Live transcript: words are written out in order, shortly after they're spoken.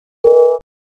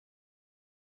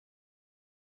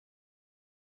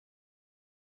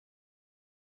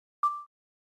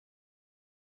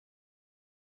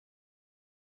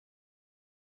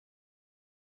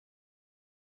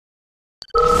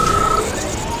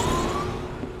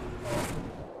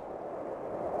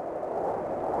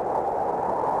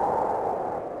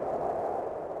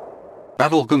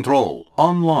Battle control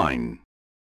online.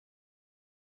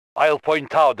 I'll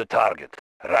point out the target.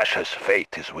 Russia's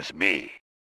fate is with me.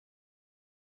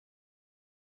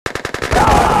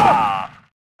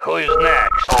 Who is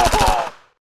next?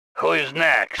 Who is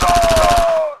next?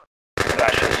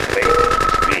 Russia's fate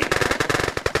is with me.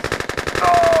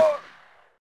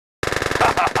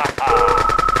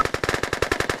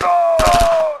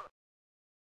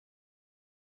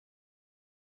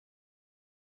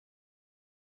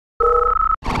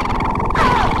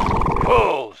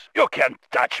 Fools! You can't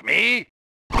touch me!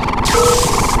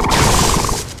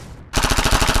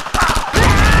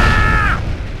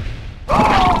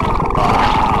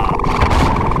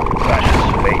 Russia's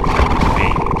fate is with me.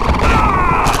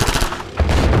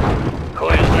 Who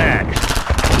is next?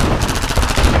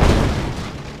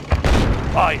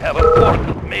 I have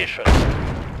important mission.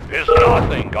 There's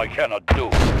nothing I cannot do.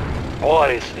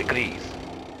 Boris agrees.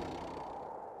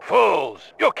 Fools!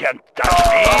 You can't touch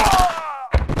me!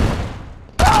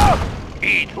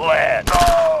 Eat lead!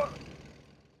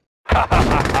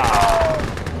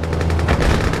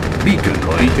 Beacon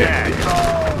detected.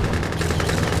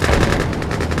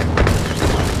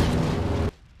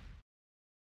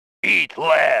 Eat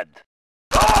lead!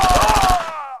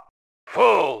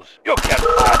 Fools! You can't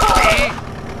touch me!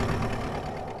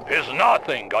 There's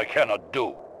nothing I cannot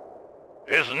do.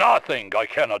 There's nothing I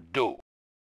cannot do.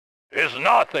 There's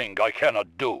nothing I cannot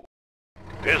do.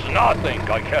 There's nothing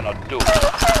I cannot do.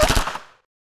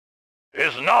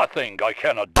 There's nothing I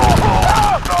cannot do.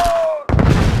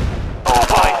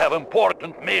 I have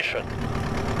important mission.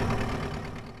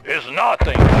 There's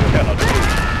nothing I cannot do.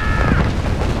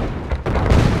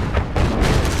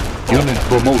 Unit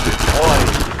promoted.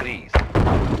 Boris agrees.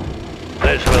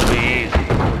 This will be easy.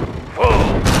 Fool,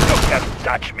 you can't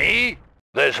touch me.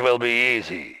 This will be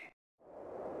easy.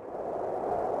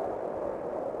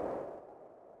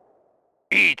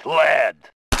 Eat lead!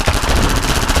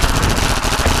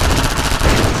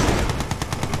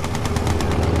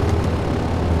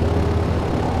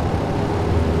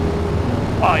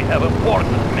 I have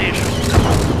important mission.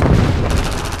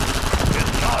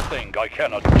 There's nothing I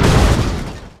cannot do.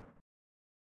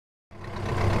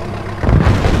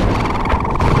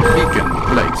 Beacon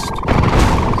placed.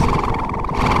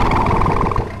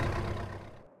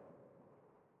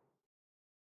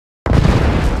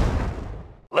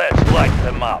 Let's light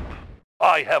them up.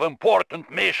 I have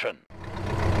important mission.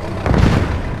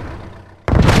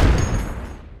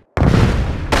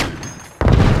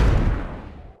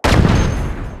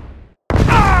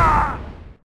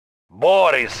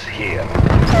 Boris here.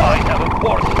 I have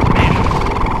important mission.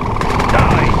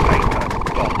 Die, traitor.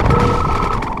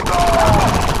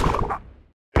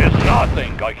 There's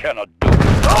nothing I cannot do.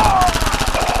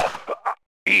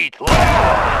 Eat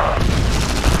lead.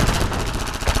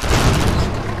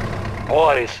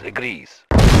 Boris agrees.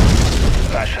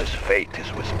 Russia's fate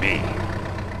is with me.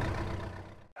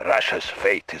 Russia's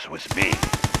fate is with me.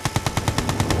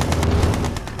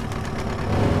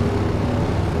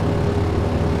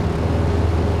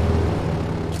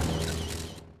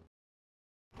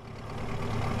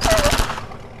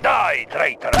 Die,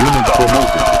 traitor! Unit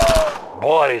promoted.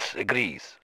 Boris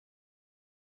agrees.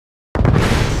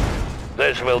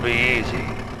 This will be easy.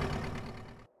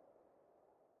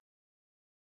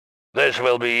 This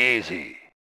will be easy.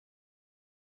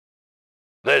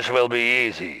 This will be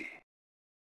easy.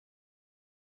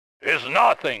 There's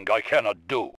nothing I cannot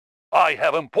do. I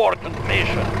have important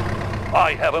mission.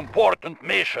 I have important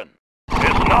mission.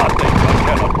 There's nothing I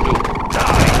cannot do.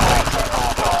 Die!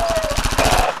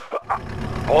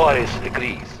 Boris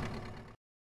agrees.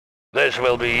 This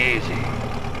will be easy.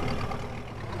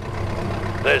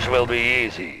 This will be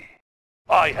easy.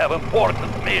 I have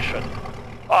important mission.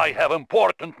 I have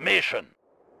important mission.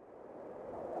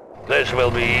 This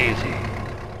will be easy.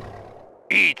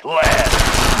 Eat lead.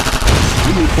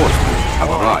 Reinforcements have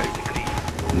arrived.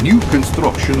 New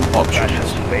construction options.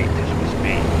 Russia's fate is with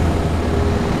me.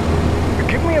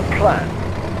 Give me a plan.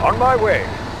 On my way.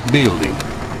 Building.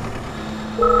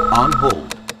 On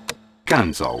hold.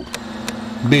 Cancelled.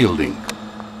 Building.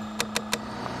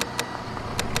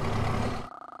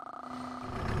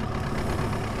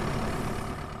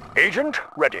 Agent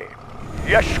ready.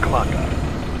 Yes, Commander.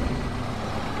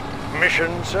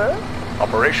 Mission, sir?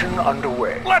 Operation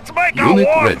underway. Let's make Unit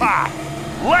a ready. warpath!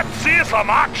 Let's see some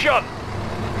action!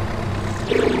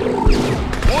 We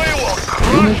will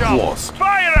crush Unit them! lost.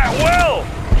 Fire at will!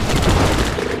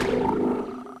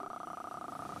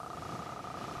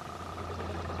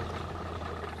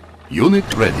 Unit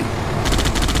ready.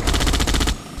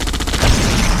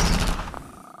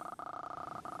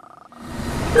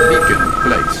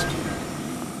 placed.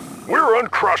 We're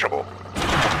uncrushable.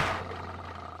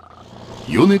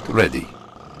 Unit ready.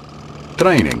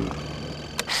 Training.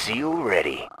 Seal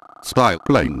ready. Spy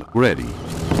plane ready.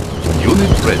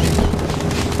 Unit ready.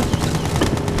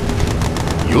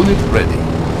 Unit ready.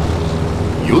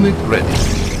 Unit ready.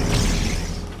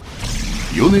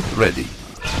 Unit ready.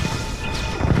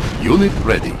 Unit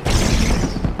ready.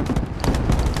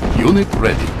 Unit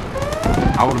ready.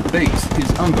 Our base is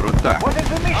under attack. What is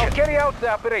the mission? I'll carry out the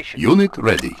operation. Unit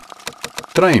ready.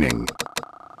 Training.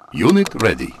 Unit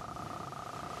ready.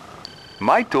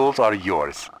 My tools are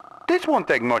yours. This won't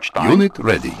take much time. Unit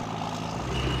ready.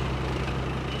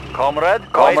 Comrade,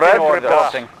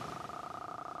 reporting.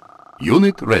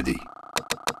 Unit ready.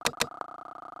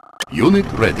 Unit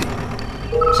ready.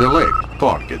 Select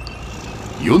target.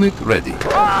 Unit ready.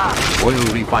 Oil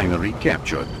refinery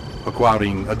captured.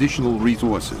 Acquiring additional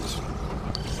resources.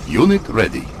 Unit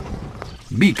ready.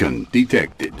 Beacon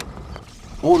detected.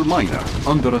 All miner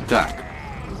under attack.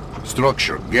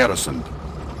 Structure garrisoned.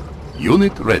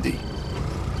 Unit ready.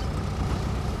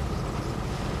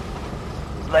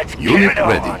 let's Unit get it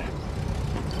ready. on.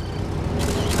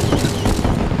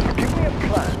 Give me a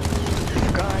plan.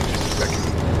 Guys, ready.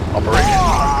 Operation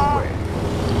underway.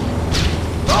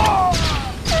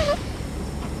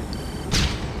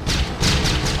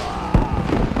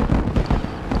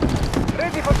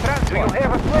 Ready for transfer. You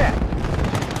have a plan.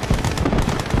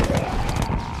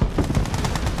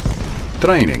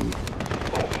 Training.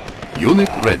 Unit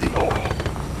ready.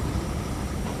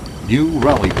 New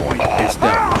rally point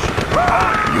established.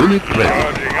 Unit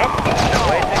ready.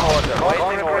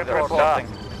 Waiting order.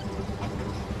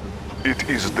 It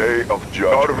is day of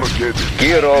judgment.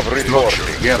 Gear of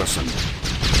Structure garrison.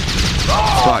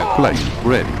 Spy plane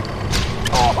ready.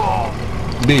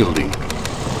 Building.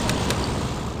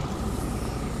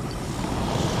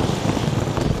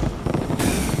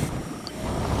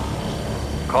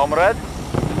 Comrade.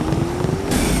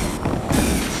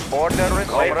 Order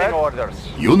waiting orders.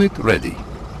 Unit ready.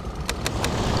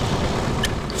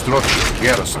 Structure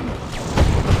garrison.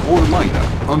 All miner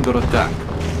under attack.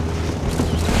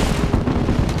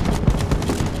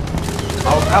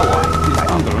 Our ally is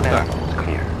under attack.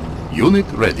 Clear. Unit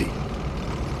ready.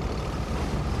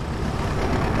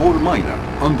 All miner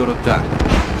under attack.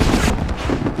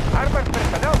 Armored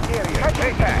personnel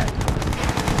carrier.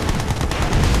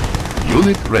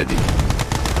 Unit ready.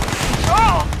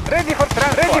 Ready for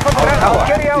transport. Ready for Our transport. ally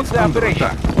Carry out is the under operation.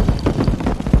 attack.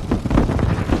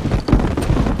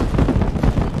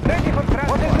 Ready for transport.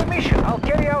 What is the mission? I'll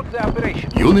carry out the operation.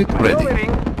 Unit ready.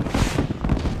 Maneuvering.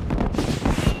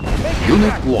 Make Unit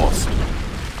track. lost.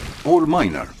 All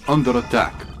miner under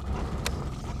attack.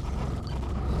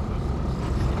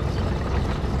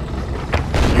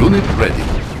 Unit ready.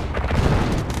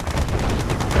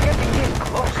 Getting in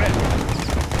close.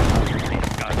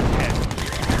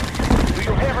 Do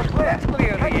you have a plan?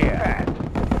 Clear the air.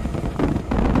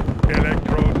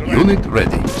 Unit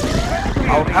ready.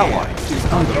 Our ally is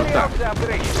under Carry attack. out the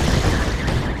operation.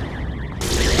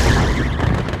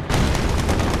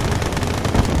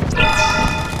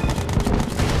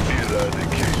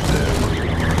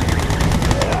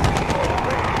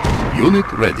 Unit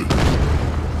ready.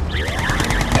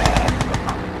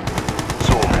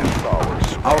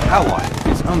 Our ally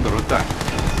is under attack.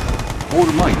 All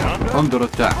miner under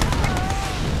attack.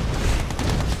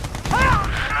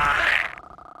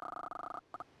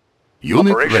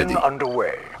 Unit Operation ready.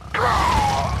 underway.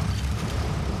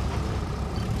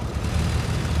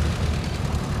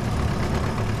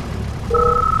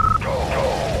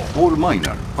 All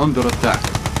miner under attack.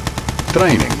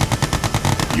 Training.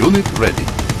 Unit ready.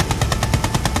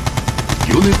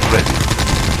 Unit ready.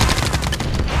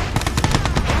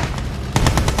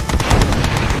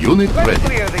 Unit ready.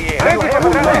 Clear the air.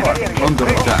 All miner under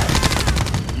attack.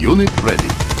 Unit ready.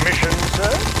 Mission,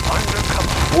 sir.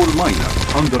 Undercover. All miner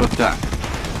under attack.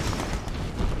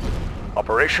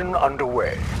 Operation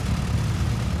underway.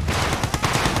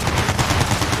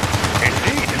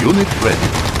 Indeed. Unit ready.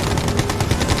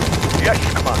 Yes,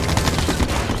 Commander.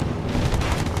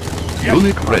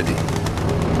 Unit ready.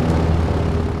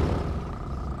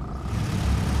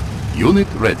 Unit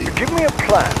ready. Give me a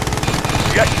plan.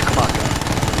 Yes, Commander.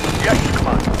 Yes,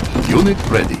 Commander. Unit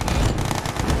ready.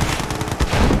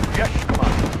 Yes,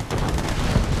 Commander.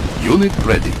 Unit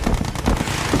ready.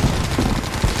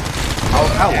 Our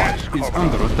ally is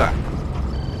under attack.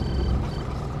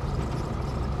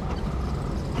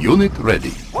 Unit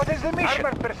ready. What is the mission?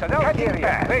 Armored personnel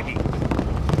carrier. Ready.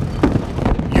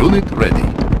 Unit ready.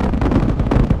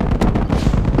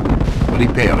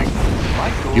 Repairing.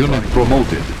 Unit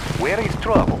promoted. Where is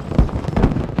trouble?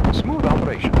 Smooth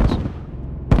operations.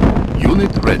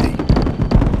 Unit ready.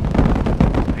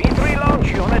 V3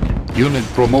 launch unit. Unit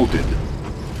promoted.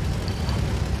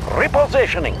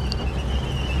 Repositioning.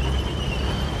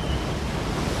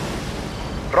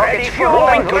 Rockets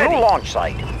fueling to new launch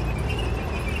site.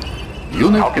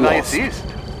 Unit How can I lost. assist?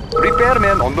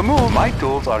 Repairman on the move. My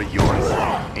tools are yours.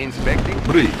 Inspecting.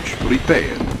 Bridge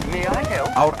repaired. May I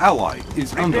help? Our ally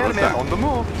is under Repairman attack. on the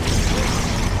move.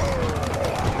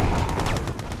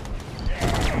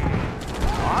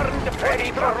 Armed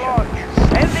ready for launch.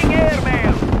 Sending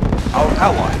airmail. Our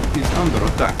ally is under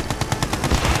attack.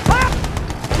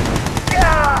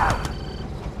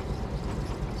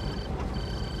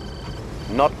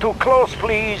 Not too close,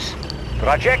 please.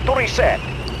 Trajectory set.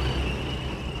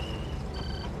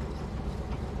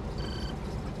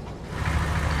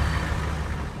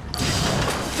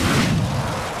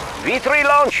 V3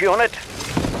 launch unit.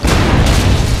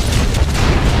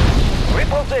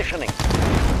 Repositioning.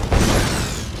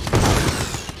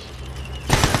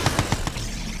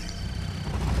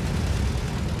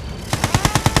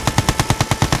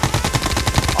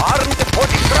 Armed for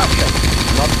disruption.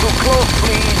 Not too close,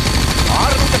 please.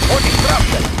 Armed for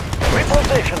disruption.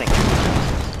 Repositioning.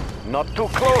 Not too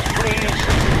close, please.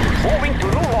 Moving to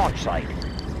new launch site.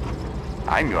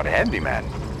 I'm your handyman.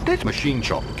 This machine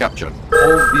shop captured.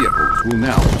 All vehicles will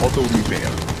now auto-repair.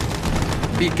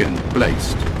 Beacon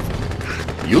placed.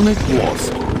 Unit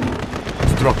lost.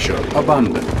 Structure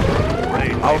abandoned.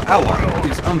 Our ally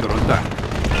is under attack.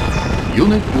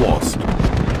 Unit lost.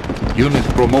 Unit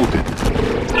promoted.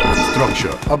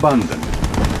 Structure abandoned.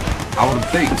 Our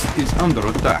base is under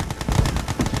attack.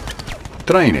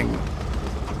 Training.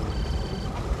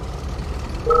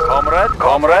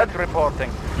 Comrade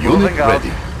reporting. Unit Moving out.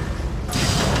 ready.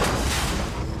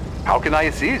 How can I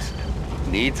assist?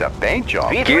 Needs a paint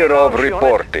job. V3 Gear of launch unit.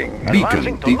 reporting.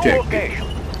 Advancing to new detected. location.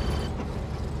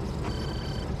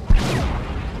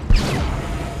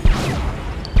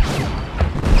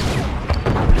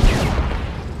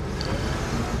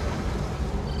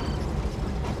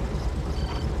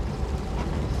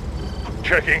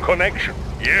 Checking connection.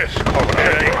 Yes, comrade.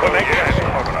 Checking connection. Yes,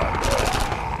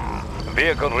 comrade.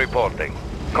 Vehicle reporting.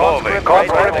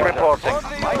 Comrade reporting.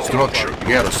 Structure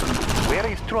garrison. Where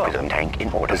is trouble? Prism tank in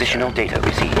order. Positional data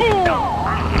received.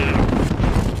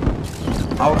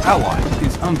 Our ally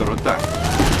is under attack.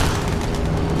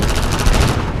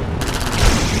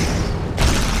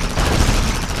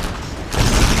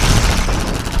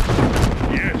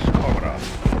 Yes,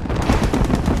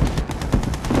 comrade.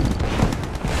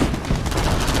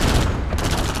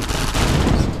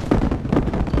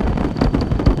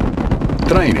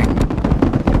 Training.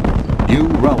 New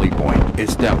rally point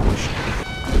established.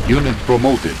 Unit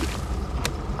promoted.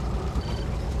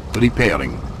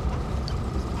 Repairing.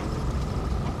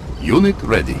 Unit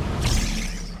ready.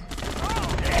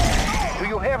 Do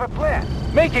you have a plan?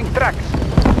 Making tracks.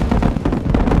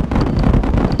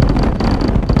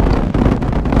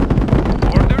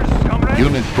 Orders, comrade?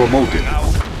 Unit promoted.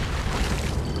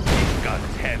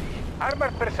 Guns heavy.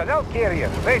 Armored personnel carrier.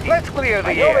 Ready. Let's clear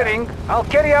the air. I'll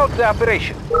carry out the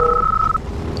operation.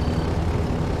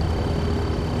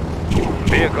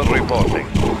 Vehicle reporting.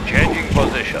 Changing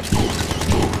position.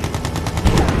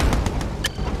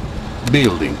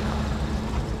 Building.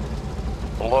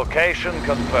 Location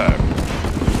confirmed.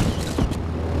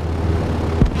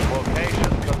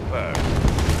 Location confirmed.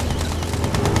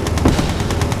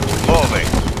 Moving.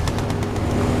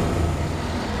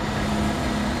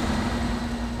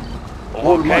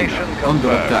 All Location miner under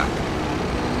confirmed. attack.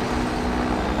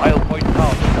 I'll point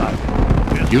out the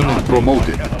target. There's Unit nothing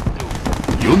promoted. I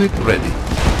cannot do. Unit ready.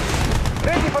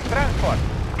 Ready for transport.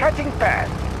 Cutting path.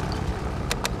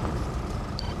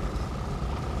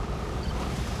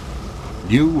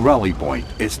 New rally point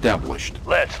established.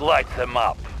 Let's light them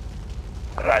up.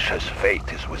 Russia's fate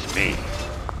is with me.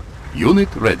 Unit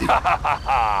ready.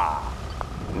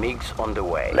 MiGs on the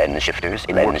way. Lens shifters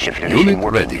in Unit working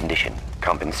ready. condition.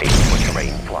 Compensating for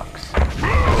terrain flux.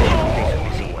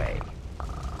 Position away.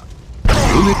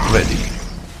 Unit ready.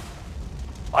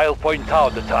 I'll point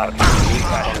out the target.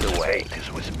 Russia's fate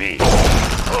is with me.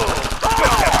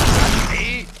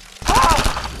 Me?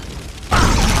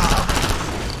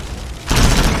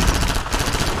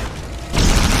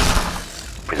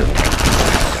 Prism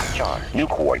tank. Charge. New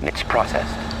coordinates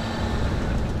processed.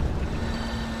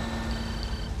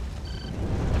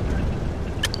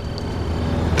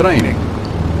 Training.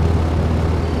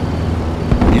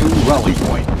 New rally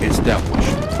point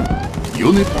established.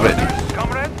 Unit ready.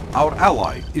 Comrade? Our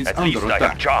ally is At under least I have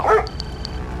attack. job.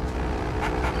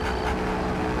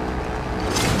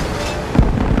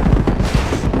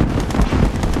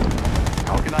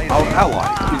 How can I Our assist?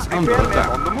 ally is under Repairman attack.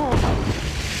 on the move.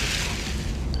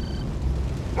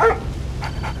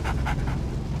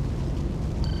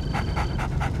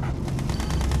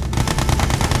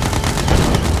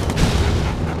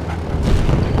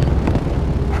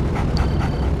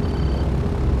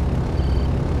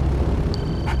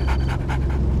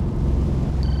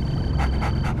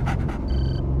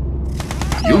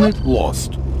 Unit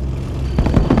lost.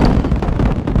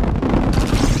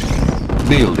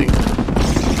 Building.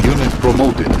 Unit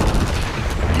promoted.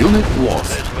 Unit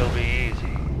lost. This will be easy.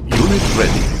 Unit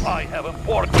ready. I have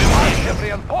important massive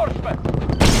reinforcement.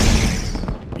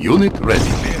 Unit ready.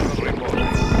 Vehicle reporting.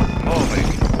 Moving.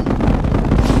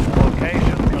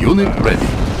 Location. Unit confirmed. ready.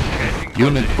 Changing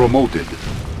Unit position. promoted.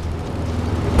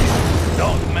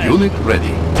 Don't mess Unit with ready.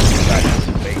 me.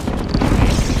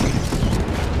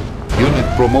 Unit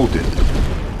promoted.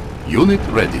 Unit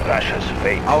ready. Russia's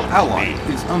fate Our is ally me.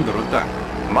 is under attack.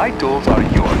 My tools are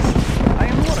yours. I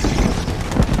am working.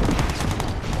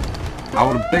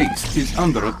 Our base is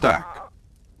under attack.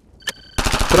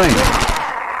 Training.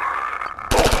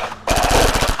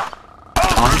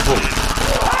 On hold.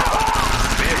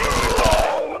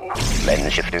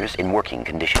 Lens shifters in working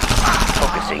condition.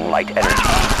 Focusing light energy.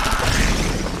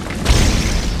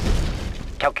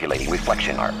 Calculating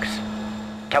reflection arcs.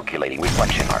 Calculating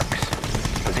reflection arcs.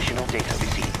 Positional data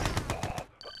received.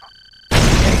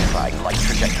 Identifying light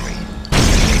trajectory.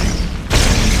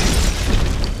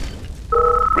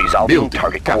 Resolving Building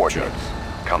target captured. coordinates.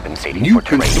 Compensating New for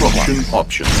terrain construction flux.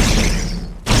 options.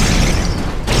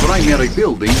 Primary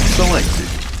building selected.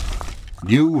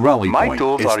 New rally My point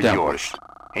tools are established. yours.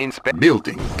 Inspect.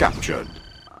 Building captured.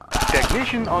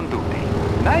 Technician on duty.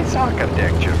 Nice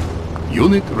architecture.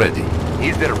 Unit ready.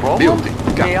 Is there a problem? Building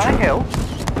May I captured. help?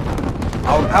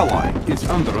 Our ally is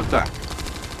under attack.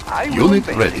 I will Unit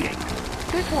ready. investigate.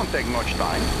 This won't take much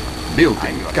time. Building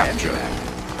I'm your captured.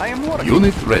 handyman. I am working.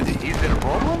 Unit ready. Is there a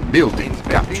problem? Building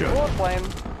Inspecting captured. floor plan.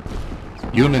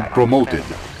 Unit promoted.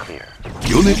 Clear.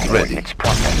 Unit ready. Coordinates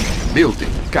processed.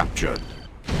 Building captured.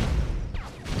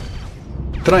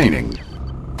 Training.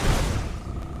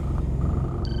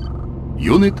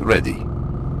 Unit ready.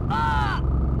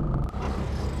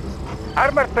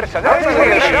 Armored personnel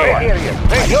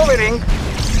maneuvering.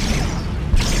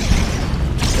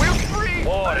 We're free!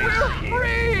 War is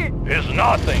here. Is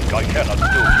nothing I cannot do.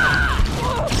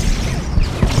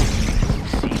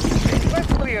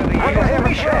 Let's clear the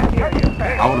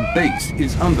area. Our base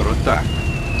is under attack.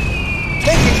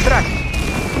 Taking tracks.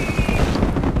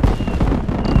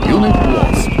 Unit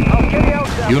lost. I'll carry out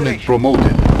the Unit operation.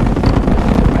 promoted.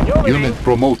 Maneuvering. Unit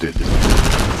promoted.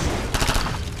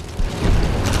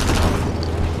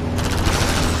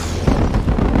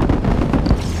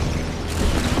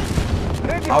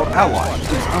 Our ally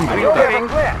is under Maneuvering.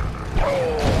 attack.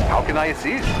 How can I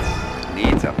assist?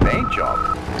 Needs a paint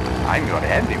job. I'm your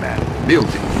handyman.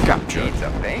 Building captured. Needs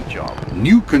a paint job.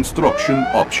 New construction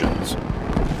options.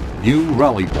 New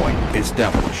rally point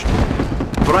established.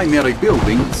 Primary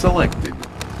building selected.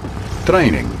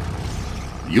 Training.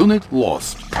 Unit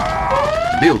lost.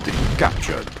 Building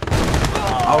captured.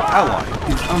 Our ally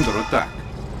is under attack.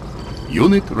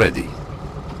 Unit ready.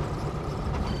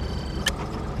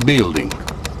 Building.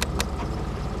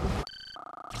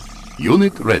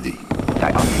 Unit ready.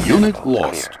 Diagnostic Unit sample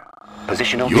lost. clear.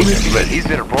 Positional Unit data ready. Is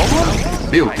there a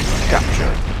problem? Building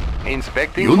captured.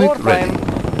 Inspecting Unit floor plan. ready.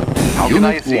 How can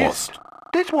I Unit assist? lost.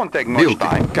 This won't take much Building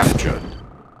time. captured.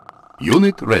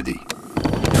 Unit ready.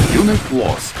 Unit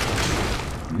lost.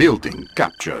 Building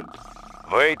captured.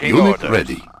 Waiting Unit orders.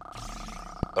 ready.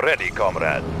 Ready,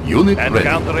 comrade. Unit ready.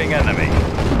 Encountering enemy.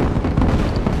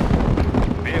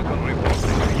 Vehicle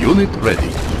reporting. Unit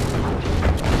ready.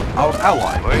 Our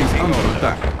ally is Waiting under order.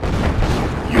 attack.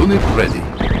 Unit ready.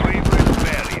 We will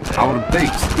bury them. Our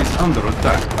base is under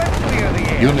attack. Let's clear the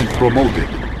air. Unit promoted.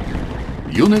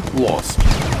 Unit lost.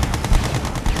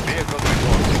 Vehicle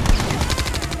reporting.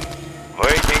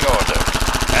 Waiting order.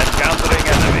 Encountering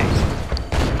enemy.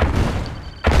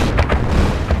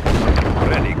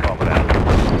 Ready, comrade.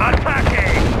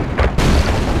 Attacking!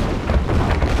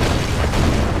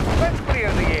 Let's clear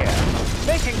the air.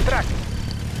 Making tracks.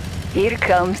 Here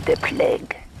comes the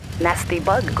plague. Nasty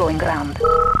bug going round.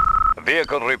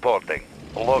 Vehicle reporting.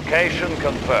 Location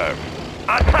confirmed.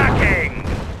 Attacking!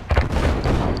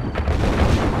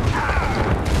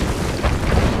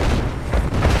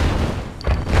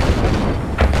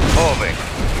 Moving.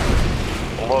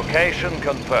 Location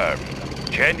confirmed.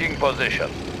 Changing position.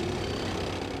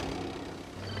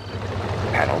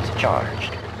 Panels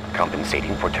charged.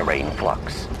 Compensating for terrain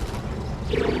flux.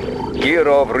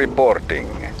 Kirov reporting.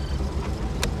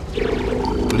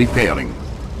 Repairing.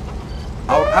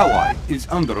 Our ally is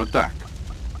under attack.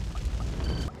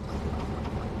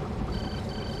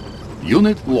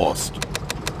 Unit lost.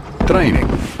 Training.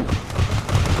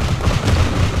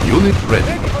 Unit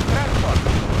ready. Ready for transport.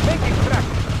 Making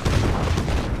tracks.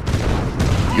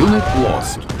 Unit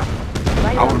lost.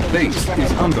 Our base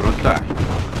is under attack.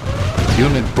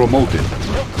 Unit promoted.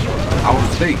 Our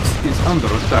base is under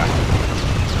attack.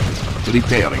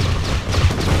 Repairing.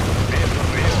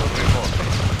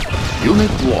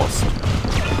 Unit lost.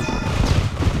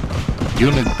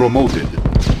 Unit promoted.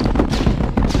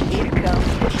 Here comes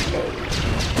the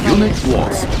plague. Unit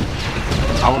lost.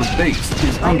 Our base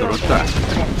is under attack.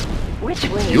 Which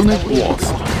way is Unit the wind lost.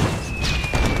 blowing?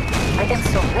 I am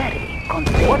so very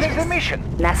contagious. What is the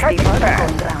mission? Nasty Cutting bug path.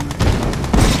 going round.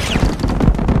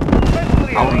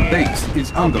 Our base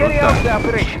is under Carry out the attack.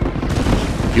 operation.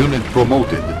 Unit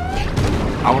promoted.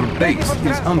 Our base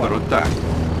is under attack.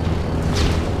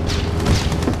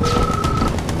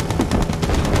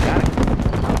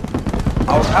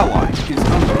 Our ally is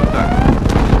under attack.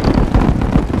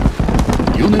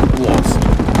 Unit lost.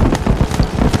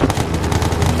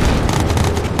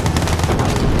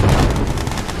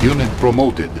 Unit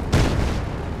promoted.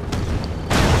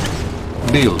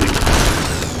 Building.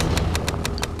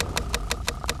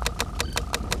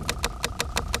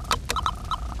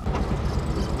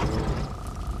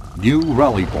 New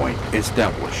rally point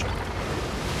established.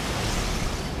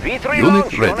 V3 Unit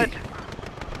launch ready. unit.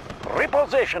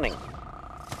 Repositioning.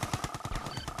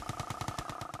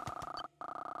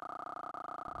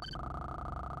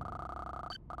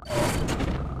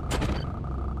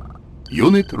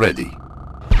 Unit ready.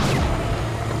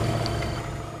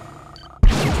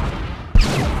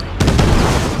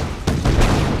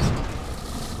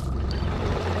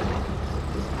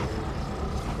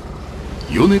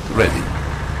 Unit ready.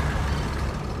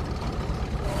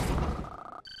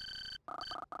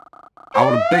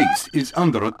 Our base is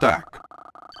under attack.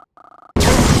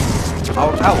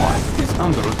 Our ally is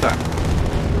under attack.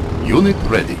 Unit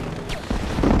ready.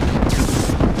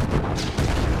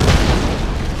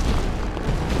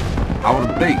 Our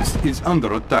base is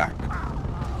under attack.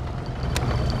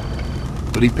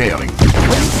 Repairing.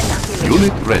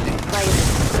 Unit ready.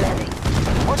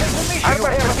 What is the mission?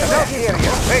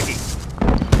 Ready.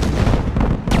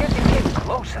 Getting in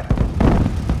closer.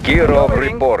 Gear of All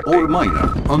reporting. miner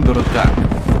under attack.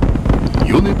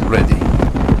 Unit ready.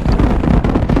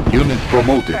 Unit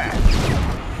promoted.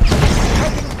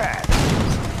 Cutting path.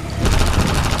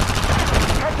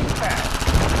 Cutting path.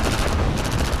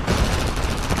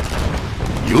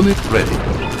 Unit ready.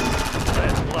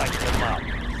 Let's light them up.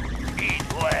 Eat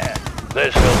land.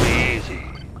 This will be easy.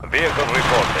 Vehicle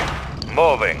reporting.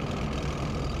 Moving.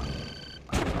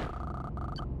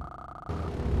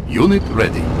 Unit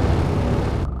ready.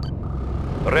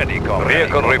 Ready, comrade.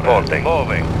 Vehicle reporting.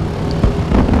 Moving.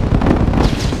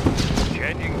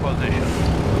 Changing position.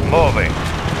 Moving.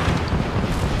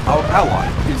 Our ally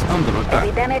is under attack.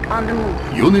 Epidemic on the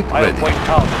move. Unit I'll ready. point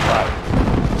counterfire.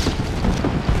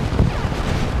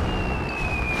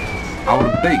 Our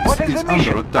base What is is the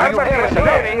mission? under attack.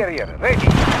 Area. Ready.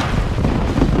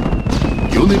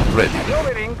 Unit ready.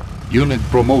 Maneuvering. Unit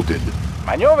promoted.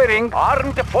 Maneuvering.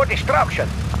 Armed for destruction.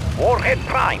 Warhead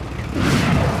primed.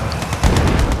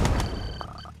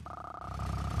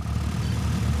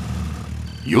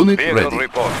 Unit Vehicle ready.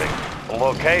 reporting.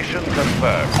 Location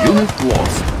confirmed. Unit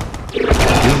lost.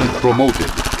 Unit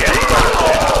promoted.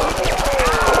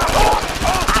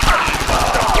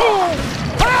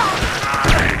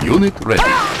 Unit ready.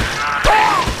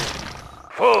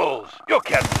 Fools! You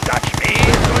can't touch me!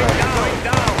 Going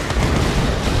down!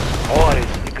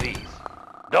 40 degrees.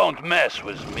 Don't mess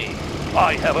with me.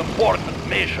 I have important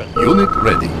mission. Unit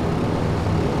ready.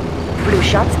 Flu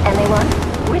shots, anyone?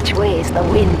 Which way is the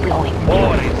wind blowing?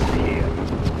 War is here.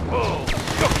 Fools!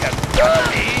 You can't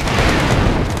touch me!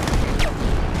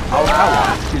 Our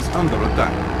ally is under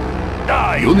attack.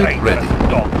 Die, Unit traitor ready.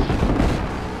 dogs!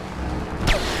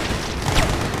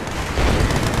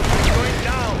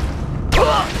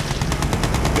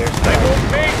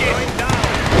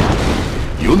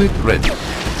 Unit ready.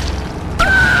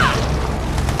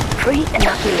 Free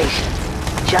inoculations.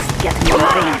 Just get me in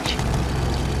range.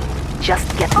 Just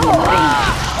get me in range.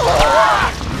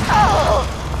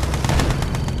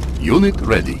 Unit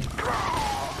ready.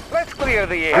 Let's clear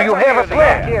the air. Do you have a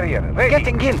flag? Area.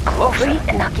 Getting in closer. Free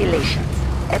inoculations.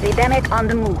 Epidemic on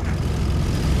the move.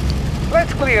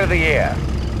 Let's clear the air.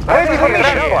 Ready for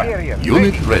mission.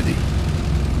 Unit ready.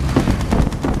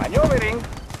 Maneuvering.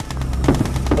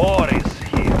 War is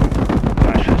here.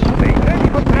 Precious fate. Ready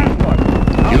for transport.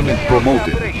 Unit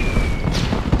promoted.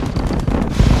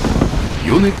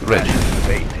 Unit ready.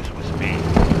 Fate is with me.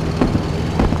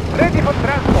 Ready for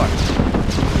transport.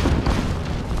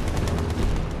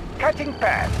 Cutting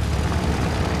path.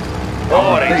 Our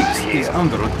War is base is here.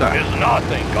 under attack. There's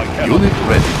nothing I cannot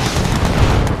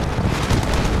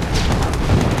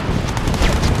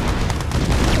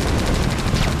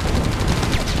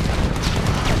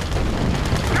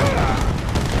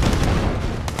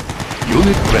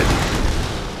Unit ready.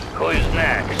 Who is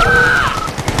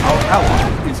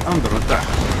under attack.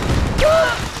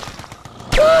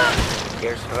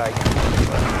 Airstrike.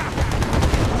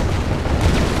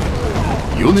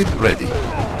 Unit ready.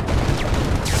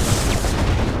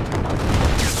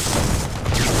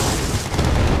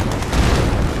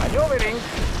 Maneuvering.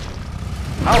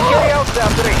 I'll carry out the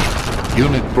operation.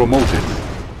 Unit promoted.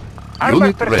 Armored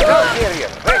Unit ready. personnel carrier.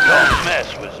 Ready. Don't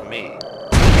mess with me.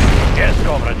 Yes,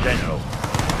 Comrade General.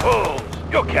 Fools,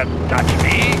 you can't touch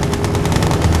me.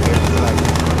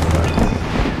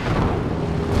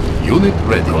 Unit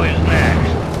ready. Who is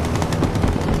next?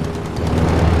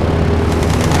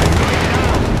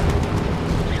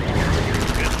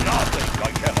 There's nothing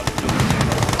I cannot do.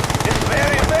 It's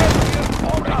very well,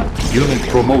 comrade. Unit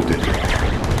promoted.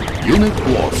 Unit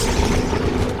lost.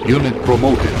 Unit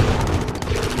promoted.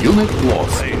 Unit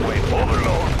lost. Railway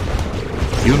overload.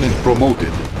 Unit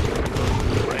promoted.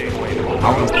 Railway overload.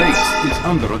 Our base is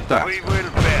under attack. We will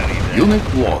bury them.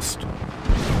 Unit lost.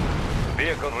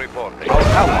 Vehicle reporting. Our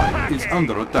ally is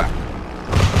under attack.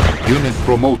 Unit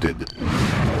promoted.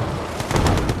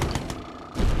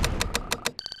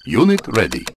 Unit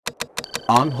ready.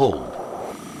 On hold.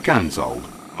 Cancelled.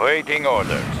 Waiting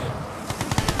orders.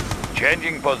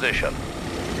 Changing position.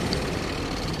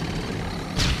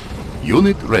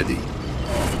 Unit ready.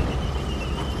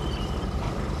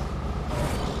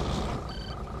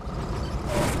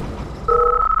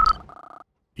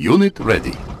 Unit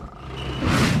ready.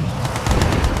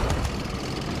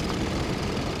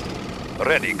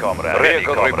 Ready, comrade.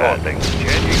 Vehicle reporting.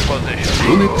 Changing position.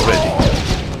 Unit ready.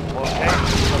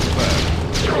 Location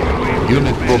confirmed.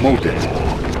 Unit promoted.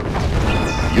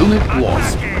 Unit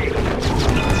lost.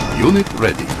 Unit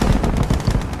ready.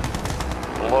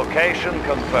 Location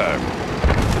confirmed.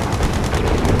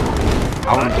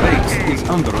 Our base is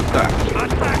under attack.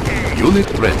 Unit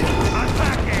ready.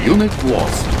 Unit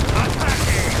lost.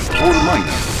 All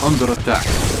miners under attack.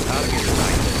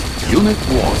 Unit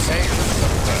lost.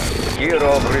 Gear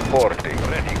of reporting.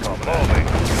 Ready, comrade.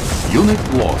 Unit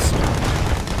lost.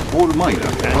 All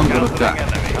miners under attack.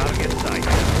 Target sight.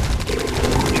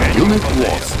 Unit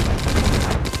lost.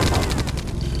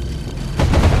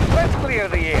 Let's clear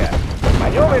the air.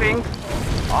 Maneuvering.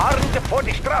 Armed for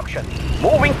destruction.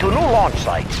 Moving to new launch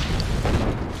site.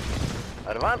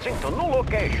 Advancing to new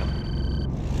location.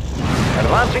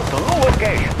 Advancing to new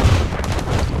location.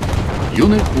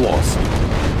 Unit lost.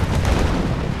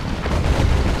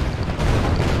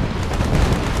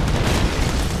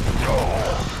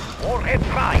 Warhead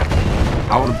prime.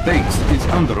 Our base is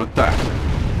under attack.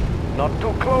 Not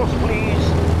too close, please.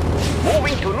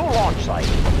 Moving to new launch site.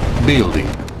 Building.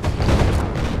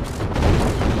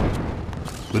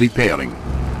 Repairing.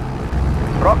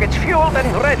 Rockets fueled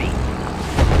and ready.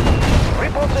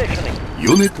 Repositioning.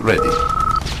 Unit ready.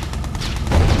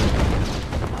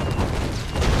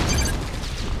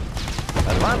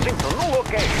 Advancing to new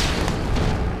location.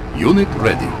 Unit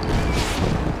ready.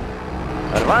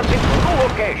 Advancing to new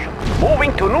location.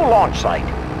 Moving to new launch site.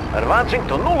 Advancing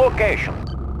to new location.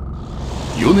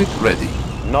 Unit ready.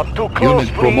 Not too close,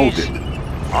 Unit please. promoted.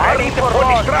 Ready for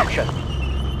destruction.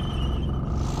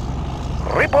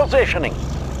 Repositioning.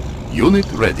 Unit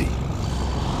ready.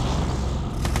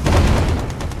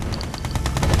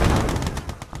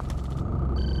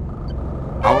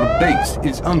 Our base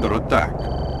is under attack.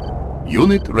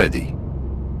 Unit ready.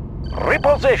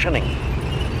 Repositioning.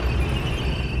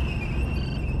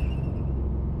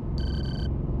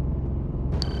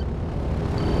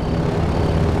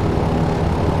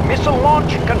 Missile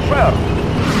launch confirmed.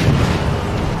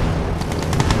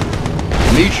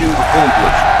 Mission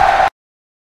accomplished.